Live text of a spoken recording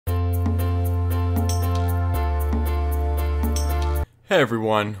Hey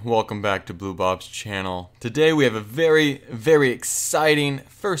everyone, welcome back to bluebobz channel. Today we have a very exciting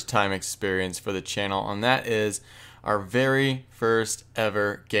first time experience for the channel, and that is our very first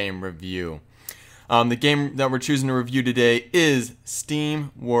ever game review. The game that we're choosing to review today is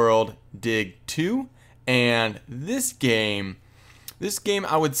Steamworld Dig 2, and this game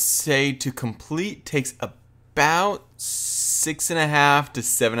I would say to complete takes about 6.5 to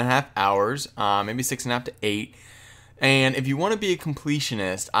 7.5 hours, maybe 6.5 to 8. And if you want to be a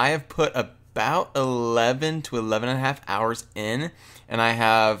completionist, I have put about 11 to 11.5 hours in, and I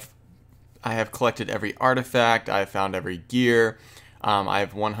have collected every artifact, I have found every gear, I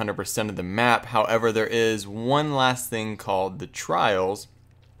have 100% of the map. However, there is one last thing called the trials,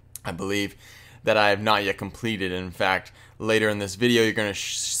 I believe, that I have not yet completed. In fact, later in this video, you're going to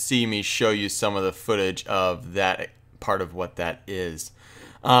see me show you some of the footage of that part of what that is.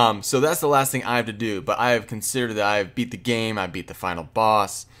 So that's the last thing I have to do, but I have considered that I have beat the game, I beat the final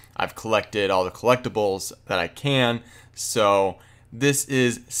boss, I've collected all the collectibles that I can, so this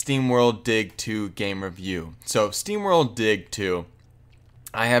is Steamworld Dig 2 game review. So Steamworld Dig 2,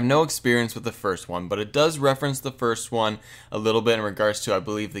 I have no experience with the first one, but it does reference the first one a little bit in regards to, I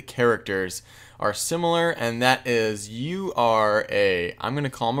believe, the characters are similar, and that is you are I'm going to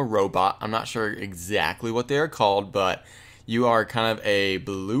call them a robot. I'm not sure exactly what they are called, but you are kind of a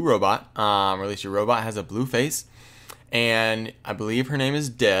blue robot, or at least your robot has a blue face, and I believe her name is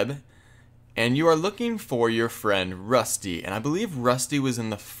Deb, and you are looking for your friend Rusty, and I believe Rusty was in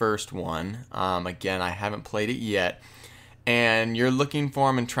the first one. Again, I haven't played it yet, and you're looking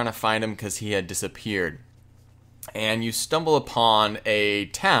for him and trying to find him because he had disappeared, and you stumble upon a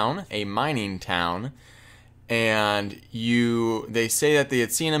town, a mining town, and they say that they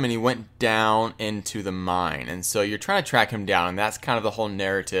had seen him and he went down into the mine, and so you're trying to track him down, and that's kind of the whole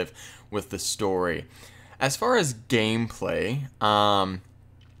narrative with the story. As far as gameplay,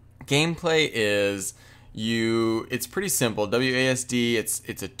 is it's pretty simple. WASD,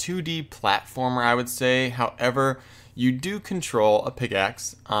 it's a 2D platformer, I would say. However, you do control a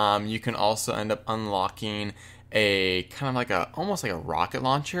pickaxe. You can also end up unlocking a kind of almost like a rocket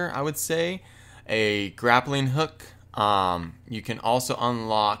launcher, I would say. A grappling hook. You can also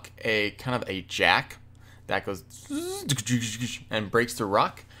unlock a kind of a jack that goes and breaks the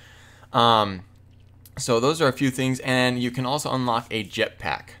rock. So those are a few things, and you can also unlock a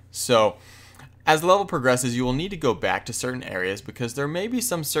jetpack. So as the level progresses, you will need to go back to certain areas because there may be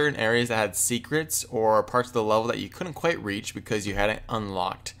some certain areas that had secrets or parts of the level that you couldn't quite reach because you hadn't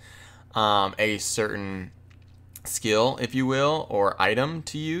unlocked a certain skill, if you will, or item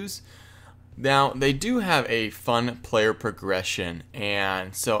to use. Now, they do have a fun player progression,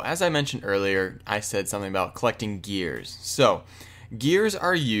 and so as I mentioned earlier, I said something about collecting gears. So, gears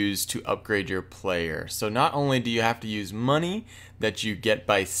are used to upgrade your player. So not only do you have to use money that you get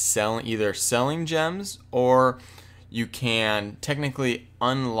by either selling gems, or you can technically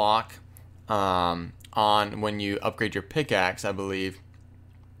unlock when you upgrade your pickaxe, I believe,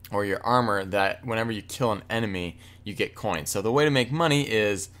 or your armor, that whenever you kill an enemy, you get coins. So the way to make money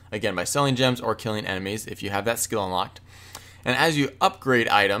is, again, by selling gems or killing enemies if you have that skill unlocked. And as you upgrade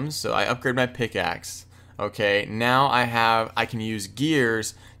items, so I upgrade my pickaxe, okay, now I can use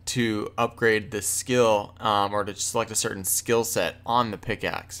gears to upgrade the skill, or to select a certain skill set on the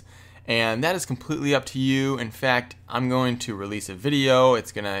pickaxe. And that is completely up to you. In fact, I'm going to release a video.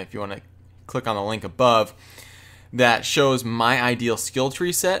 It's gonna, if you want to click on the link above, that shows my ideal skill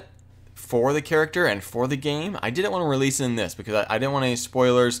tree set for the character and for the game. I didn't want to release it in this because I didn't want any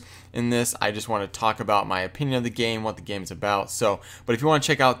spoilers in this. I just want to talk about my opinion of the game, what the game is about. So, but if you want to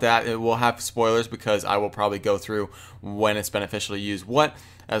check out that, it will have spoilers because I will probably go through when it's beneficial to use what,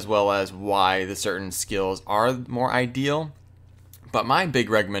 as well as why the certain skills are more ideal. But my big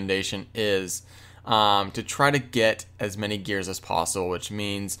recommendation is to try to get as many gears as possible, which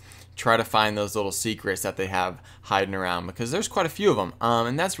means try to find those little secrets that they have hiding around, because there's quite a few of them,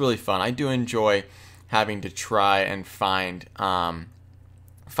 and that's really fun. I do enjoy having to try and find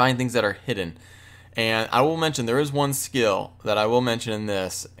things that are hidden. And I will mention, there is one skill that I will mention in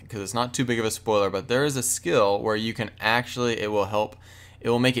this because it's not too big of a spoiler, but there is a skill where you can actually, it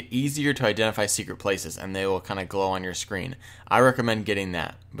will make it easier to identify secret places, and they will kind of glow on your screen. I recommend getting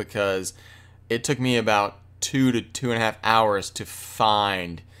that because it took me about 2 to 2.5 hours to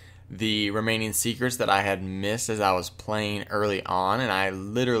find the remaining secrets that I had missed as I was playing early on, and I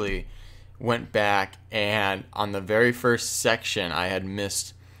literally went back, and on the very first section I had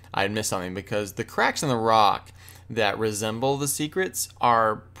missed something, because the cracks in the rock that resemble the secrets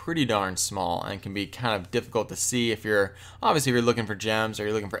are pretty darn small and can be kind of difficult to see if you're looking for gems or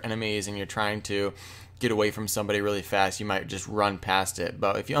you're looking for enemies and you're trying to get away from somebody really fast. You might just run past it,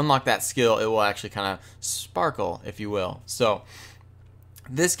 but if you unlock that skill, it will actually kind of sparkle, if you will. So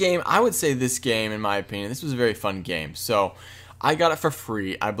this game, I would say this game, in my opinion, this was a very fun game. So I got it for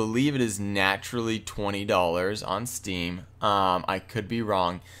free. I believe it is naturally $20 on Steam. I could be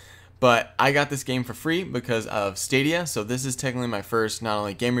wrong, but I got this game for free because of Stadia. So this is technically my first not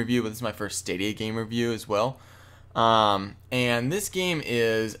only game review, but this is my first Stadia game review as well. And this game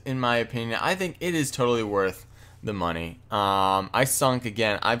is, in my opinion, I think it is totally worth the money. I sunk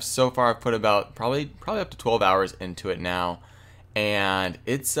again. I've put about probably up to 12 hours into it now, and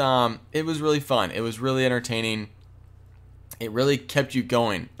it was really fun. It was really entertaining. It really kept you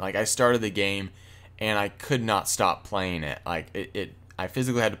going. Like, I started the game and I could not stop playing it. Like I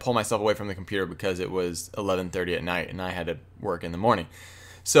physically had to pull myself away from the computer because it was 11:30 at night and I had to work in the morning.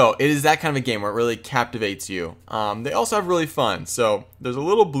 So it is that kind of a game where it really captivates you. They also have really fun. So there's a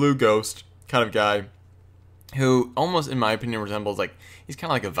little blue ghost kind of guy who almost, in my opinion, resembles, like, he's kind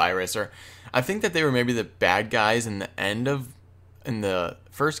of like a virus. Or I think that they were maybe the bad guys in the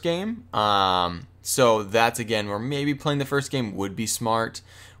first game. So that's, again, where maybe playing the first game would be smart,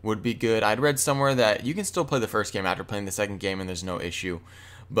 would be good. I'd read somewhere that you can still play the first game after playing the second game and there's no issue.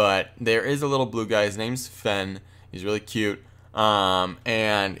 But there is a little blue guy. His name's Fen. He's really cute.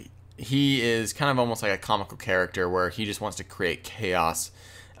 And he is kind of almost like a comical character where he just wants to create chaos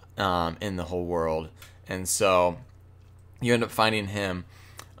in the whole world. And so you end up finding him.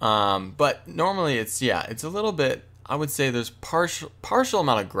 But normally it's a little bit, I would say there's partial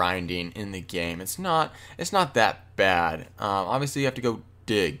amount of grinding in the game. It's not that bad. Obviously you have to go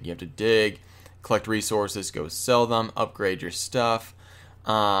dig. You have to dig, collect resources, go sell them, upgrade your stuff.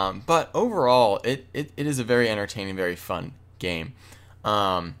 But overall, it is a very entertaining, very fun game.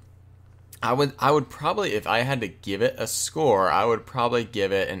 I would probably, if I had to give it a score, I would probably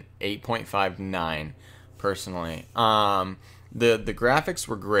give it an 8.59 personally. The graphics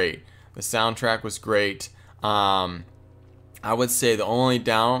were great. The soundtrack was great. I would say the only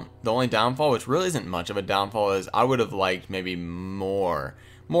downfall, which really isn't much of a downfall, is I would have liked maybe more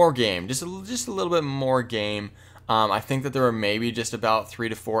game, just a little bit more game. I think that there were maybe just about 3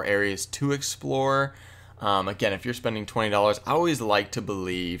 to 4 areas to explore. Again, if you're spending $20, I always like to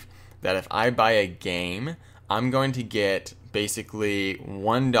believe that if I buy a game, I'm going to get basically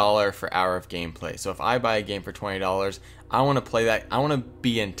 $1 per hour of gameplay. So if I buy a game for $20, I want to play that. I want to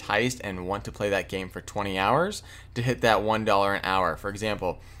be enticed and want to play that game for 20 hours to hit that $1 an hour. For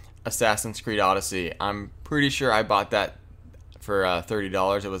example, Assassin's Creed Odyssey. I'm pretty sure I bought that for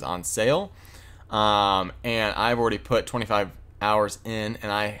 $30. It was on sale. And I've already put 25 hours in,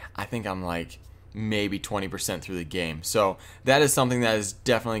 and I think I'm like maybe 20% through the game. So that is something that is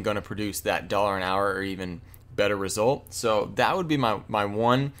definitely going to produce that $1 an hour or even better result. So that would be my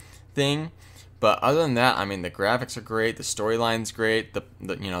one thing. But other than that, I mean, the graphics are great, the storyline's great, the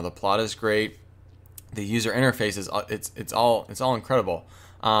plot is great, the user interface is it's all incredible.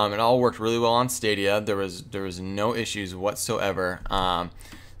 It all worked really well on Stadia. There was no issues whatsoever.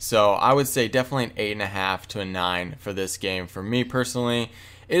 So I would say definitely an 8.5 to a 9 for this game. For me personally,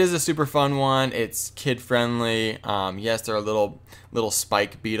 it is a super fun one. It's kid friendly. Yes, there are little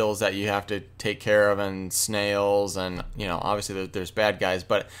spike beetles that you have to take care of, and snails, and obviously there's bad guys,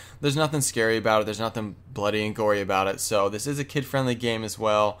 but there's nothing scary about it. There's nothing bloody and gory about it. So this is a kid friendly game as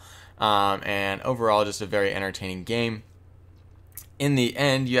well, and overall just a very entertaining game. In the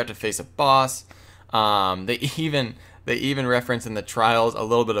end, you have to face a boss. They even reference in the trials a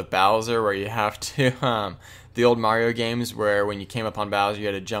little bit of Bowser, where you have to the old Mario games where when you came upon Bowser, you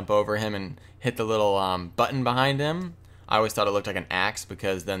had to jump over him and hit the little button behind him. I always thought it looked like an axe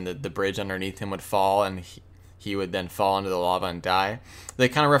because then the bridge underneath him would fall and he would then fall into the lava and die. They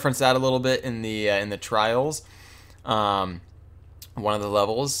kind of reference that a little bit in the trials, one of the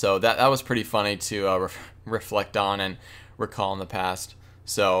levels. So that was pretty funny to reflect on and recall in the past.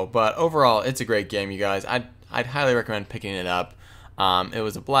 So, but overall, it's a great game, you guys. I'd highly recommend picking it up. It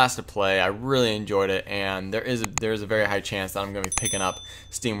was a blast to play. I really enjoyed it, and there is a very high chance that I'm going to be picking up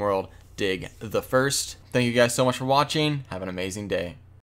Steamworld Dig the first. Thank you guys so much for watching. Have an amazing day.